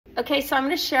Okay, so I'm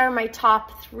gonna share my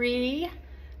top 3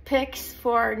 picks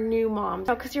for new moms.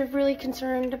 Because you're really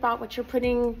concerned about what you're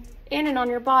putting in and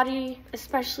on your body,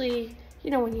 especially,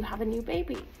 you know, when you have a new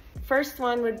baby. First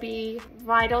one would be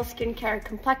Vital Skincare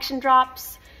Complexion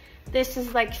Drops. This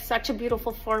is like such a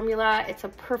beautiful formula. It's a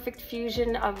perfect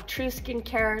fusion of true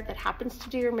skincare that happens to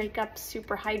do your makeup,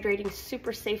 super hydrating,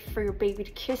 super safe for your baby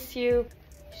to kiss you.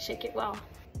 Shake it well.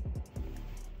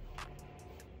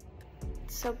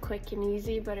 It's so quick and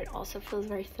easy, but it also feels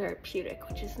very therapeutic,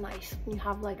 which is nice when you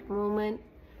have like a moment.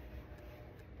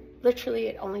 Literally,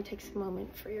 it only takes a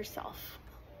moment for yourself.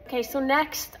 Okay, so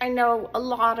next, I know a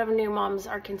lot of new moms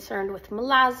are concerned with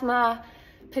melasma,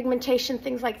 pigmentation,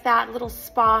 things like that, little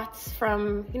spots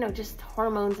from, you know, just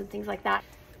hormones and things like that.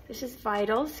 This is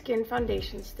Vital Skin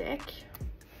Foundation Stick.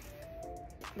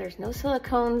 There's no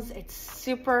silicones. It's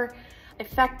super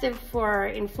effective for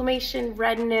inflammation,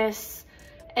 redness,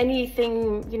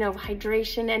 anything, you know,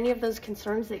 hydration, any of those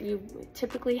concerns that you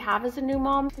typically have as a new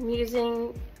mom. I'm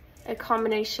using a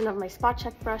combination of my spot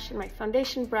check brush and my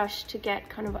foundation brush to get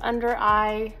kind of under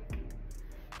eye,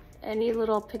 any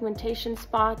little pigmentation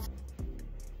spots.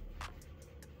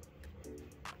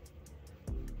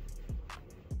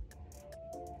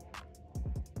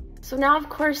 So now, of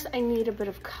course, I need a bit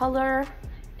of color,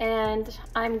 and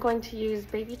I'm going to use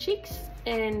Baby Cheeks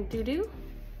in Doo Doo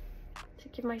to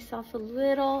give myself a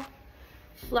little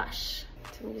flush.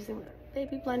 So I'm using the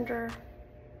baby blender.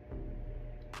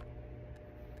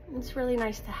 It's really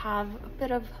nice to have a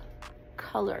bit of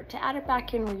color, to add it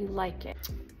back in where you like it.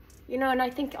 You know, and I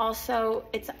think also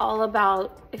it's all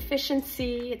about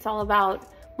efficiency. It's all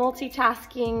about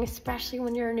multitasking, especially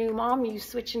when you're a new mom. You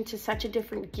switch into such a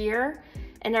different gear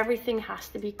and everything has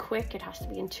to be quick. It has to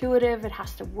be intuitive. It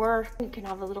has to work. You can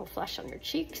have a little flush on your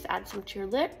cheeks, add some to your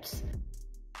lips.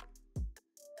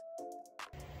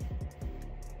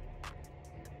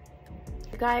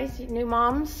 Guys, new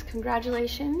moms,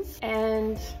 congratulations,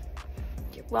 and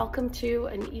welcome to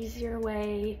an easier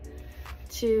way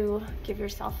to give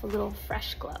yourself a little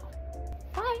fresh glow.